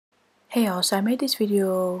Hey y'all, so I made this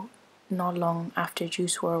video not long after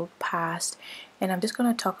Juice WRLD passed, and I'm just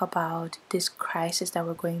going to talk about this crisis that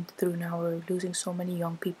we're going through now. We're losing so many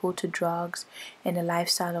young people to drugs and the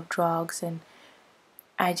lifestyle of drugs, and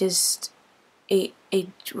it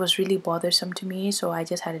was really bothersome to me. So I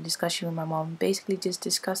just had a discussion with my mom, basically just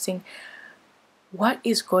discussing what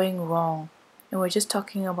is going wrong, and we're just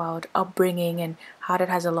talking about upbringing and how that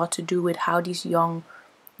has a lot to do with how these young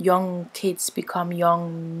kids become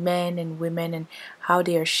young men and women, and how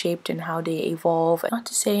they are shaped and how they evolve. Not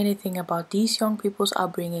to say anything about these young people's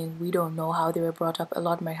upbringing, we don't know how they were brought up. A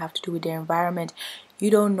lot might have to do with their environment. You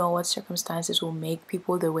don't know what circumstances will make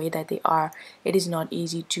people the way that they are. It is not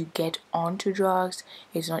easy to get onto drugs,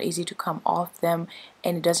 it's not easy to come off them,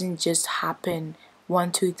 and it doesn't just happen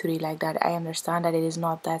 1, 2, 3 like that. I understand that it is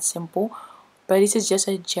not that simple, but this is just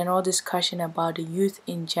a general discussion about the youth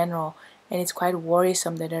in general. And it's quite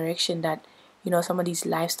worrisome, the direction that, some of these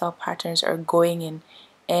lifestyle patterns are going in.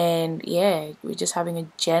 And yeah, we're just having a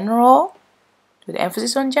general, with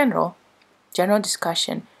emphasis on general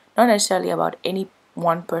discussion, not necessarily about any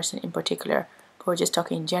one person in particular, but we're just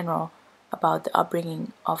talking in general about the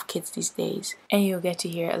upbringing of kids these days. And you'll get to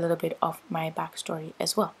hear a little bit of my backstory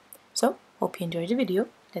as well. So, hope you enjoyed the video.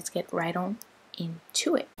 Let's get right on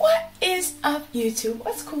into it. What is up, YouTube?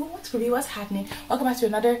 What's cool? What's groovy? What's happening? Welcome back to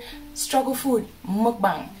another struggle food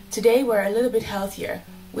mukbang. Today we're a little bit healthier.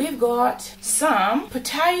 We've got some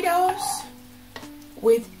potatoes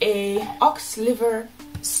with a ox liver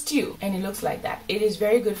stew, and it looks like that. It is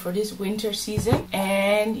very good for this winter season,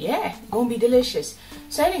 and yeah, gonna be delicious.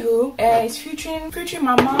 So anywho, it's featuring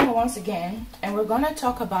my mom once again, and we're gonna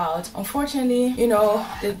talk about, unfortunately,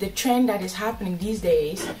 the trend that is happening these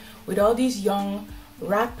days with all these young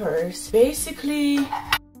rappers basically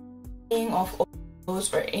of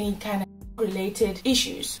those or any kind of related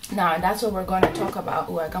issues. Now that's what we're going to talk about.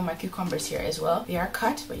 Oh, I got my cucumbers here as well. They are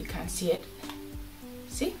cut, but you can't see it.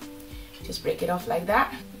 See? Just break it off like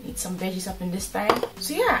that. Need some veggies up in this time.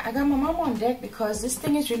 So yeah, I got my mom on deck because this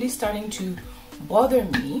thing is really starting to bother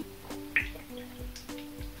me.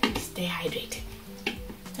 Stay hydrated.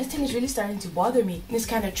 This thing is really starting to bother me. This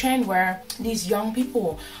kind of trend where these young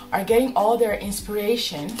people are getting all their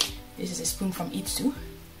inspiration. This is a spoon from Itsu.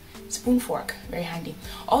 Spoon fork, very handy.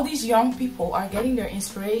 All these young people are getting their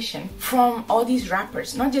inspiration from all these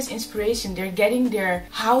rappers. Not just inspiration, they're getting their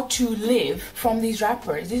how to live from these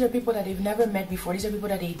rappers. These are people that they've never met before. These are people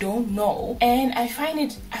that they don't know. And I find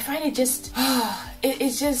it just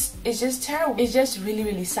it's just terrible. It's just really,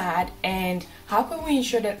 really sad. And how can we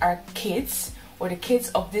ensure that our kids, or the kids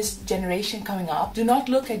of this generation coming up, do not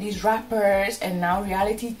look at these rappers and now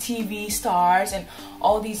reality TV stars and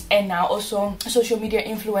all these, and now also social media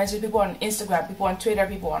influencers, people on Instagram, people on Twitter,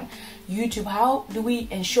 people on YouTube? How do we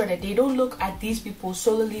ensure that they don't look at these people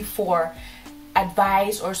solely for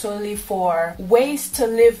advice or solely for ways to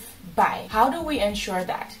live by? How do we ensure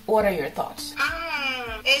that? What are your thoughts?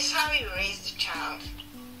 It's how you raise the child.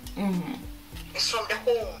 It's from the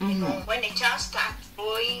home, when the child starts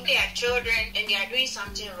growing, they are children and they are doing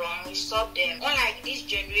something wrong, we stop them. Unlike this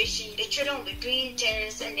generation, the children will be doing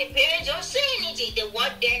things and the parents don't say anything. They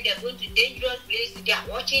watch them, they go to dangerous places, they are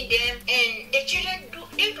watching them, and the children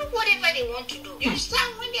do whatever they want to do. You start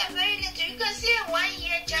when they are very little. You can see a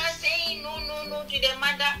 1-year child saying no to the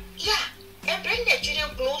mother. Yeah, and bring the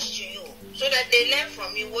children close to you so that they learn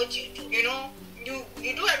from you what you do,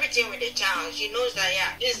 You do everything with the child. She knows that,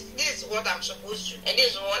 yeah, this is what I'm supposed to do, and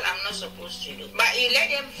this is what I'm not supposed to do. But you let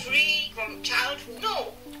them free from childhood. No,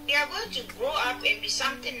 they are going to grow up and be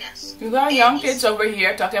something else. You got young kids over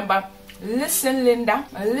here talking about, listen, Linda.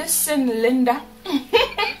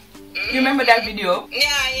 You remember that video?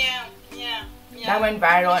 Yeah. That went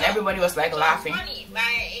viral and everybody was like laughing.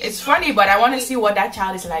 It's funny, but I want to see what that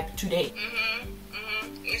child is like today.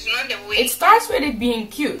 It's not the way. It starts with it being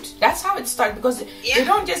cute. That's how it starts, because they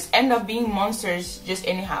don't just end up being monsters just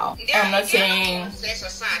anyhow. I'm not saying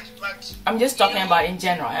I'm just talking about in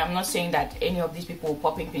general. I'm not saying that any of these people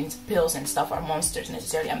popping pills and stuff are monsters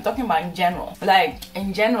necessarily. I'm talking about in general. Like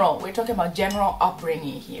in general, we're talking about general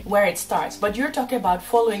upbringing here, where it starts. But you're talking about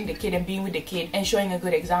following the kid and being with the kid and showing a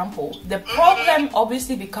good example. The problem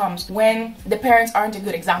obviously becomes when the parents aren't a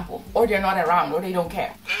good example, or they're not around, or they don't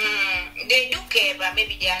care. They do care, but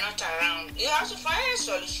maybe they are not around. You have to find a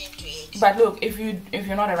solution to it. But look, if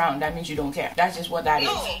you're not around, that means you don't care. That's just what that is.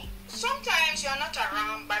 No, sometimes you're not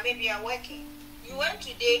around, but maybe you're working. You went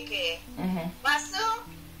to daycare, but still,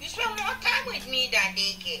 you spend more time with me than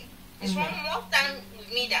daycare. It's one more time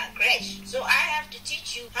with me than crash. So I have to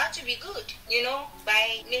teach you how to be good, you know,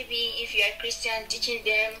 by maybe if you're a Christian, teaching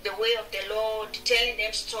them the way of the Lord, telling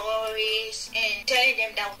them stories and telling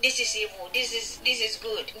them that this is evil, this is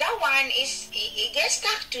good. That one is, it gets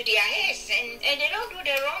stuck to their heads, and they don't do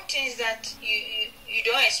the wrong things that you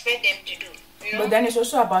don't expect them to do. You know? But then it's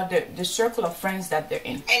also about the circle of friends that they're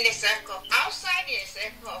in. And the circle. Outside the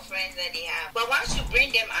circle of friends that they have. But once you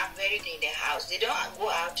bring them up very in the house, they don't go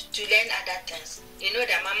out to learn other things. They know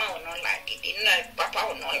that mama will not like it. They know that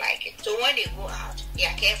papa will not like it. So when they go out, they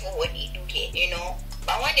are careful what they do here, you know.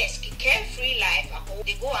 But when there's carefree life at home,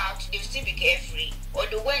 they go out, they'll still be carefree. Or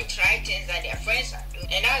they go and try things that their friends are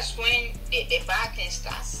doing. And that's when the bad thing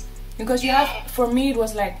starts. Because you have, for me, it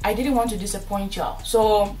was like, I didn't want to disappoint y'all.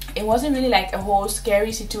 So it wasn't really like a whole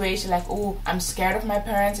scary situation, like, oh, I'm scared of my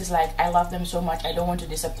parents. It's like, I love them so much, I don't want to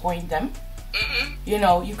disappoint them. You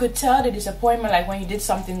know, you could tell the disappointment, like when you did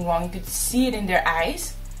something wrong, you could see it in their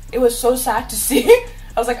eyes. It was so sad to see.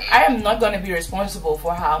 I was like, I am not going to be responsible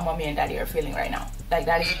for how mommy and daddy are feeling right now. Like,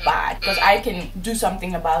 that is bad, because I can do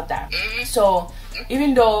something about that. So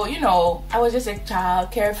even though, you know, I was just a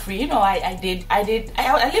child, carefree, you know, I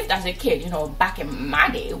lived as a kid, you know, back in my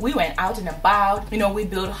day. We went out and about, you know, we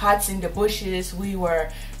built huts in the bushes. We were,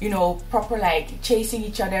 you know, proper like chasing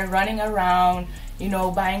each other, running around, you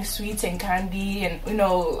know, buying sweets and candy and, you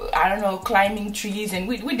know, I don't know, climbing trees, and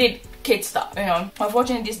we did kid stuff, you know.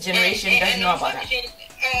 Unfortunately, this generation doesn't know about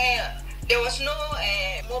that. There was no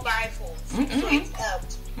mobile phones, so it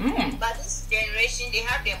helped. But this generation, they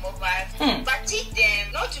have their mobile phone. But teach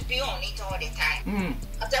them not to be on it all the time.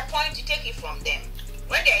 At a point, you take it from them.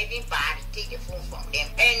 When they're even bad, you take the phone from them.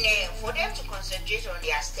 And for them to concentrate on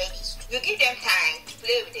their studies, you give them time to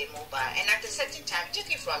play with their mobile. And at a certain time,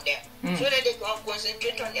 take it from them so that they can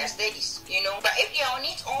concentrate on their studies, you know. But if they're on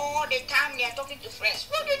it all the time, they're talking to friends,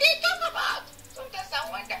 what do they talk about? Sometimes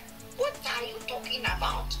I wonder, what are you talking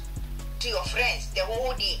about to your friends the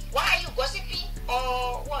whole day? Why are you gossiping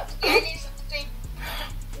or what? Learning something?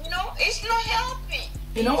 You know, it's not helping.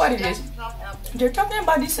 You know what it is? They're talking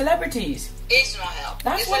about these celebrities. It's not helping.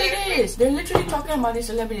 That's what it is. They're literally talking about these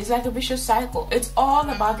celebrities. It's like a vicious cycle. It's all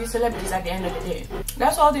about these celebrities at the end of the day.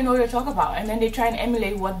 That's all they know to talk about. And then they try and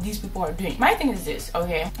emulate what these people are doing. My thing is this,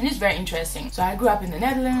 okay? And it's very interesting. So I grew up in the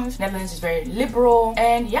Netherlands. Netherlands is very liberal.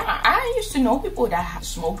 And yeah, I used to know people that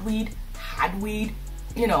smoked weed, had weed.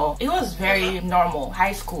 You know, it was very normal.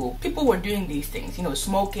 High school, people were doing these things, you know,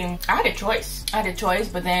 smoking. I had a choice,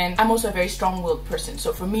 but then I'm also a very strong-willed person.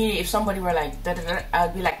 So for me, if somebody were like, da, da, da,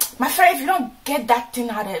 I'd be like, my friend, if you don't get that thing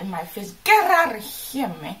out of my face, get out of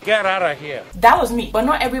here, man. Get out of here. That was me. But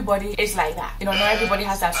not everybody is like that. You know, not everybody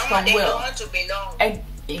has that strong will. They want to belong. And,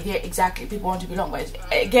 yeah, exactly. People want to belong. But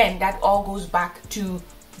again, that all goes back to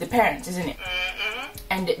the parents, isn't it?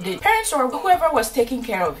 And the parents or whoever was taking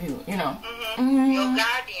care of you, you know. Your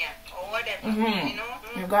guardian or whatever, you know.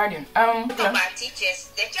 Your guardian. About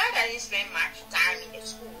teachers, the child doesn't spend much time in the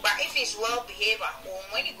school. But if he's well behaved at home,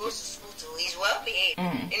 when he goes to school too, he's well behaved.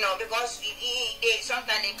 You know, because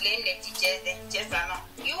sometimes they blame the teachers are not.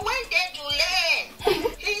 You went there to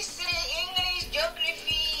learn history, English,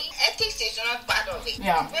 geography. Ethics is not part of it.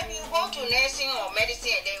 Yeah. Maybe you go to nursing or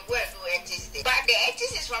medicine and then go and do ethics. But the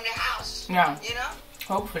ethics is from the house. Yeah. You know?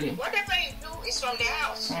 Hopefully. Whatever you do is from the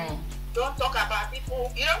house. Don't talk about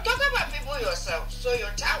people. You don't talk about people yourself, so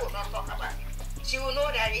your child will not talk about you. She will know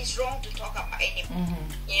that it's wrong to talk about anyone.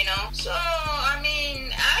 You know? So, I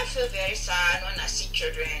mean, I feel very sad when I see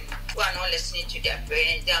children who are not listening to their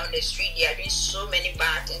parents down the street. They are doing so many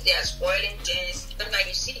bad things. They are spoiling things. Sometimes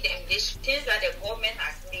you see them, these things that the government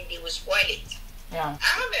has made, they will spoil it. Yeah. I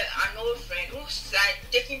have an old friend who started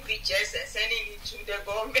taking pictures and sending it to the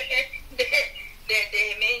government.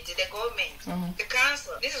 The government, the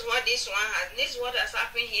council. This is what this one has. This is what has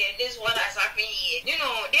happened here. This is what has happened here. You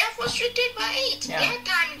know, they are frustrated by it. Yeah. Their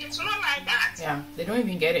time, it's not like that. Yeah, they don't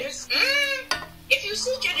even get it. If you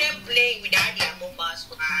see children playing without their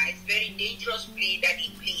mobiles, it's very dangerous play that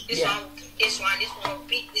they play. This one will kick this one will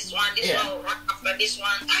beat this one will run after this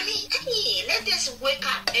one. I mean, hey, let us wake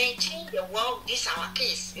up and change the world. This is our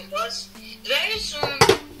case, because very soon,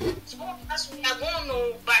 some of us we are going to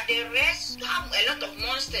know, but the rest have a lot of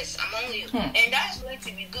monsters among you, and that's going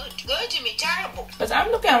to be good. Going to be terrible. Because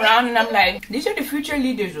I'm looking around and I'm like, these are the future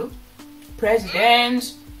leaders,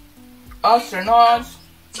 presidents, astronauts.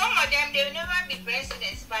 Some of them, they will never be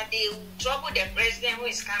presidents, but they will trouble the president who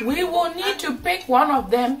is coming. We will need to pick one of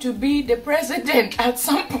them to be the president at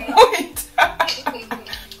some point.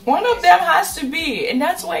 One of them has to be, and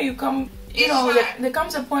that's why you come. You know, there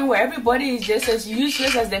comes a point where everybody is just as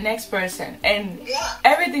useless as the next person, and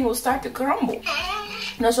everything will start to crumble.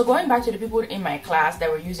 No, so going back to the people in my class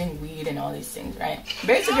that were using weed and all these things, right?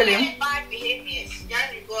 Basically, bad behaviors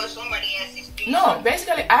just because somebody else is doing no,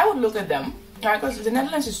 basically I would look at them, right? Because the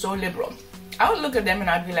Netherlands is so liberal. I would look at them and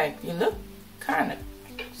I'd be like, you look kind of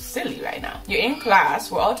silly right now. You're in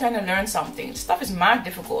class, we're all trying to learn something. Stuff is mad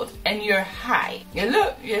difficult and you're high.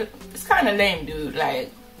 It's kind of lame, dude.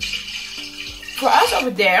 Like, for us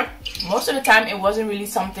over there, most of the time it wasn't really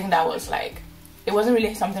something that was like,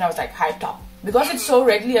 hyped up. Because it's so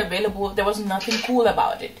readily available, there was nothing cool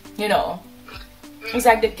about it, you know. It's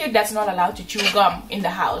like the kid that's not allowed to chew gum in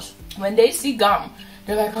the house. When they see gum,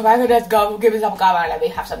 they're like, oh my god, that's gum, give me some gum, and like, they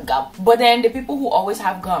have some gum. But then the people who always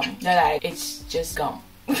have gum, they're like, it's just gum.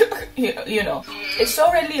 You know, it's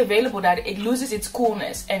so readily available that it loses its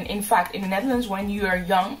coolness. And in fact, in the Netherlands, when you are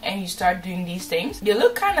young and you start doing these things, you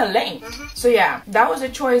look kind of lame. So yeah, that was a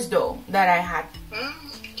choice though that I had.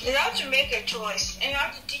 You have to make a choice, and you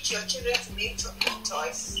have to teach your children to make a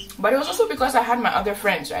choice. But it was also because I had my other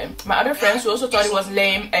friends, right? My other friends who also thought it was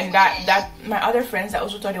lame, and that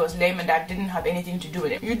didn't have anything to do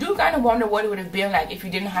with it. You do kind of wonder what it would have been like if you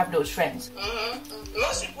didn't have those friends.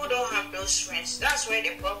 Most people don't have those friends. That's where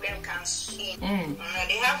the problem comes in.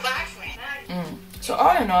 They have bad friends. So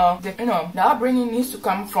all in all, the upbringing needs to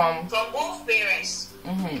come from both parents.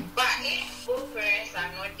 But if both parents are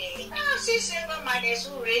not there, I see single mothers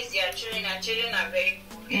who raise their children, and children are very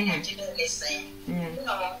cool, and their children listen. You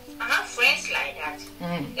know, I have friends like that.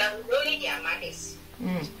 That will only their mothers.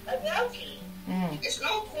 But they're okay. It's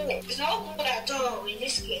not cool. It's not cool at all in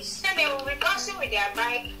this case. And they will be dancing with their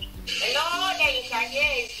bike, and all that you can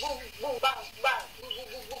hear is boom, boom, bang, bang, boom,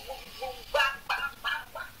 boom, boom, boom, boom, boom, bang, bang, bang,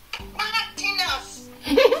 bang. Nothing else.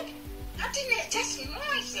 Nothing else, just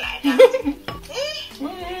noise like that.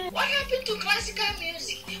 What happened to classical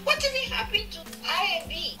music? What even happened to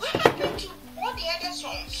R&B? What happened to all the other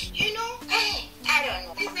songs? You know? Hey, I don't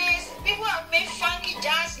know. These days, people have made funky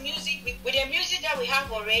jazz music with the music that we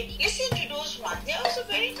have already. Listen to those ones. They're also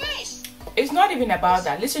very nice. It's not even about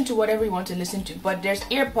that. Listen to whatever you want to listen to. But there's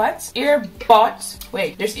earbuds,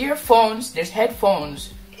 there's earphones, there's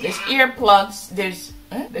headphones, there's earplugs, there's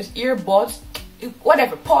earbuds,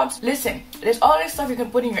 whatever, pods. Listen, there's all this stuff you can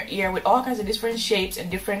put in your ear with all kinds of different shapes and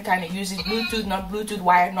different kind of uses. Bluetooth, not Bluetooth,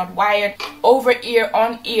 wired, not wired, over ear,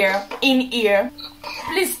 on ear, in ear.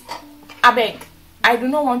 Please, I beg, I do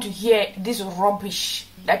not want to hear this rubbish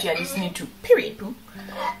that you are listening to, period.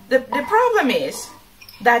 The problem is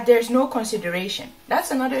that there's no consideration.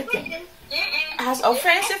 That's another thing. As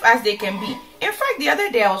offensive as they can be. In fact, the other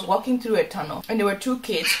day I was walking through a tunnel and there were two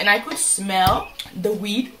kids and I could smell the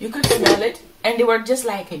weed. You could smell it. And they were just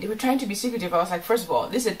like, they were trying to be secretive. I was like, first of all,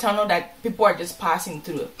 this is a tunnel that people are just passing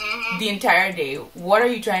through the entire day. What are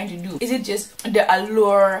you trying to do? Is it just the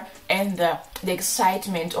allure and the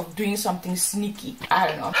excitement of doing something sneaky? I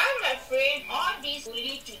don't know. I'm afraid all this will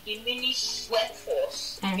lead to diminished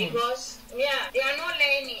workforce. Because, yeah, they are not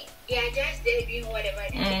learning. They are just there doing whatever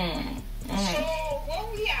they do. So,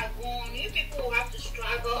 when we are gone, you people will have to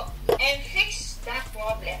struggle and fix that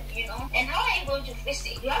problem, you know. And how are you going to fix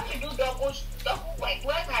it? You have to do double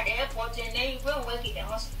work at the airport, and then you go and work in the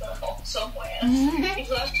hospital or somewhere else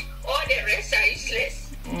because all the rest are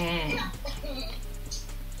useless.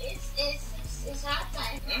 It's hard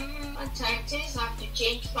time. Hard time. Things have to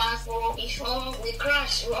change fast before we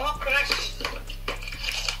crash. We all crash.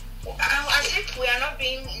 As if we are not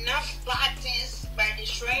doing enough bad things by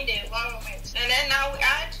destroying the environment, and then now we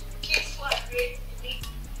add kids who are great.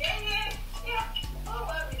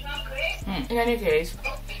 In any case,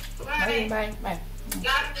 bye.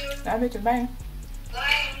 Love you too, bye.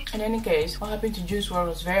 In any case, what happened to Juice WRLD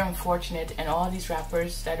was very unfortunate, and all these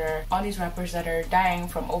rappers that are dying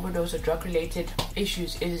from overdose or drug-related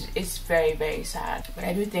issues is very, very sad. But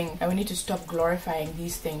I do think that we need to stop glorifying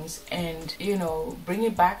these things and, you know, bring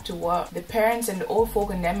it back to what the parents and the old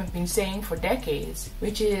folk and them have been saying for decades,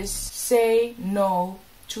 which is say no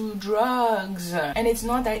to drugs. And it's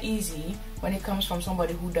not that easy when it comes from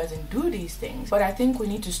somebody who doesn't do these things. But I think we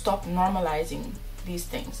need to stop normalizing these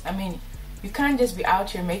things. I mean, you can't just be out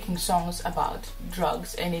here making songs about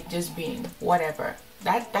drugs and it just being whatever.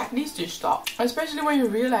 That needs to stop. Especially when you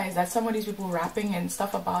realize that some of these people rapping and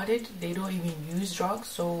stuff about it, they don't even use drugs.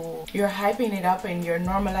 So you're hyping it up and you're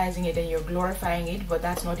normalizing it and you're glorifying it, but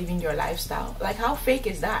that's not even your lifestyle. Like, how fake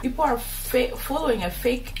is that? People are following a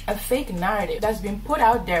fake narrative that's been put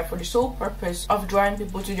out there for the sole purpose of drawing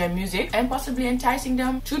people to their music and possibly enticing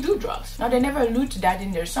them to do drugs. Now, they never allude to that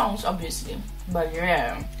in their songs, obviously. But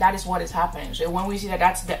yeah, that is what is happening. So when we see that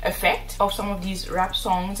that's the effect of some of these rap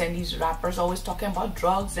songs and these rappers always talking about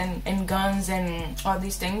drugs and guns and all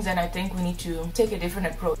these things, then I think we need to take a different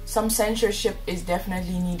approach. Some censorship is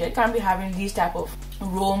definitely needed. Can't be having these type of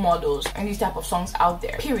role models and these type of songs out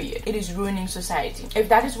there, period. It is ruining society. If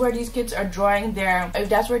that is where these kids are drawing their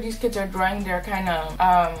kind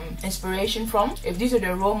of inspiration from, if these are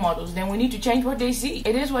their role models, then we need to change what they see.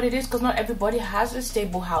 It is what it is, because not everybody has a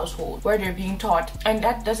stable household where they're being taught, and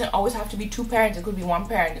that doesn't always have to be two parents. It could be one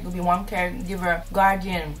parent, it could be one caregiver,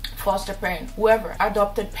 guardian, foster parent, whoever,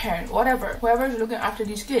 adopted parent, whatever, whoever is looking after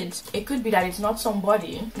these kids. It could be that it's not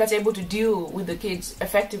somebody that's able to deal with the kids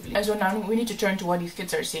effectively, and so now we need to turn to what these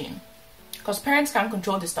kids are seeing, because parents can't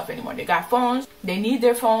control this stuff anymore. They got phones, they need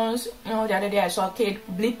their phones. You know, the other day I saw a kid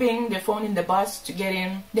bleeping their phone in the bus to get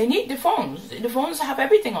in. They need the phones. The phones have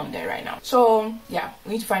everything on there right now. So yeah,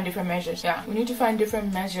 we need to find different measures. Yeah, we need to find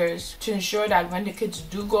different measures to ensure that when the kids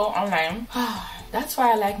do go online, that's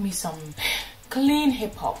why I like me some clean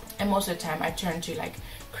hip-hop, and most of the time I turn to like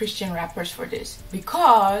Christian rappers for this,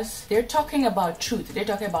 because they're talking about truth, they're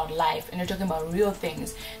talking about life, and they're talking about real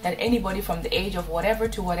things that anybody from the age of whatever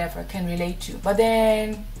to whatever can relate to. But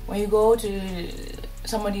then when you go to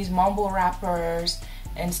some of these mumble rappers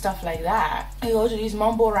and stuff like that, you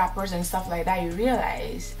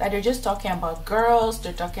realize that they're just talking about girls,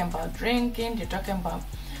 they're talking about drinking, they're talking about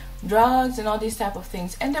drugs and all these type of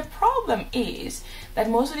things. And the problem is that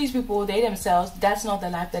most of these people, they themselves, that's not the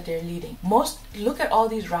life that they're leading. Look at all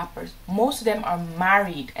these rappers, most of them are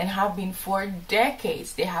married and have been for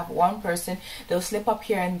decades. They have one person, they'll slip up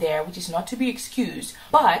here and there, which is not to be excused,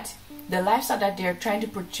 but the lifestyle that they're trying to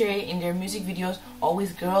portray in their music videos,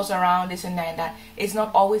 always girls around, this and that and that, is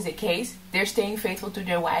not always the case. They're staying faithful to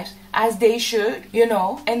their wives, as they should, you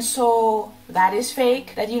know. And so that is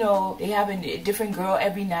fake, that, you know, they have a different girl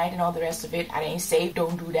every night and all the rest of it. I ain't safe,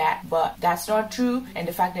 don't do that. But that's not true. And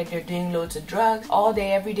the fact that they're doing loads of drugs all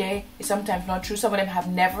day, every day, is sometimes not true. Some of them have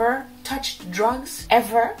never touched drugs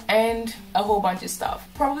ever, and a whole bunch of stuff.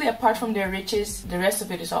 Probably apart from their riches, the rest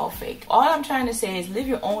of it is all fake. All I'm trying to say is live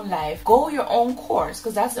your own life, go your own course,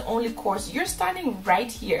 because that's the only course. You're standing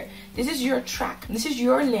right here. This is your track, this is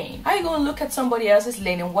your lane. How are you going to look at somebody else's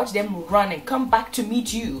lane and watch them run and come back to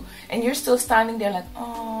meet you, and you're still standing there like,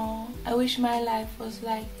 oh, I wish my life was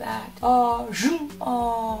like that. Oh,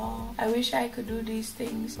 I wish I could do these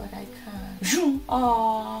things, but I can't.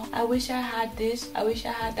 Oh, I wish I had this, I wish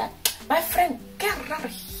I had that. My friend, get out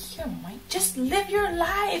of here, man. Just live your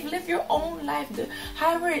life, live your own life,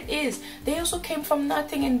 however it is. They also came from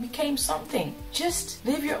nothing and became something. Just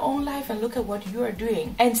live your own life and look at what you are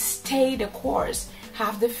doing and stay the course.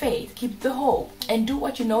 Have the faith, keep the hope, and do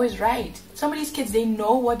what you know is right. Some of these kids, they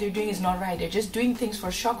know what they're doing is not right. They're just doing things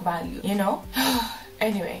for shock value, you know?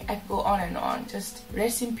 Anyway, I could go on and on. Just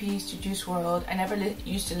rest in peace to Juice WRLD. I never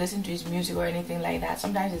used to listen to his music or anything like that.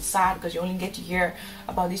 Sometimes it's sad because you only get to hear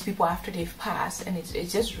about these people after they've passed, and it's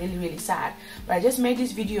just really, really sad. But I just made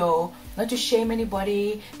this video not to shame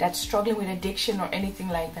anybody that's struggling with addiction or anything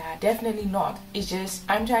like that. Definitely not. It's just,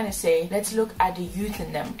 I'm trying to say, let's look at the youth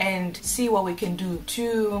in them and see what we can do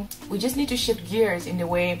we just need to shift gears in the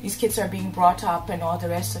way these kids are being brought up and all the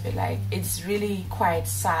rest of it. Like, it's really quite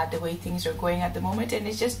sad the way things are going at the moment, and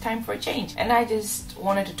it's just time for a change. And I just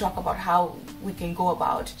wanted to talk about how we can go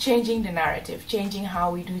about changing the narrative, changing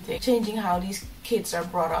how we do things, changing how these kids are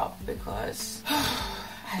brought up, because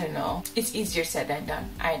I don't know, it's easier said than done,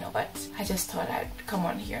 I know, but I just thought I'd come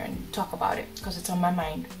on here and talk about it because it's on my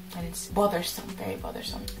mind and it's bothersome, very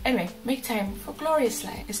bothersome. Anyway, make time for glorious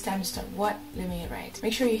life. It's time to start living it right.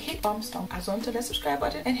 Make sure you hit thumbs down as on to the subscribe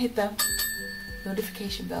button and hit the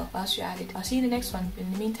notification bell whilst you're at it. I'll see you in the next one. In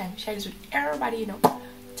the meantime, share this with everybody you know.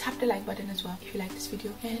 Tap the like button as well if you like this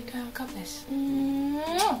video, and God bless.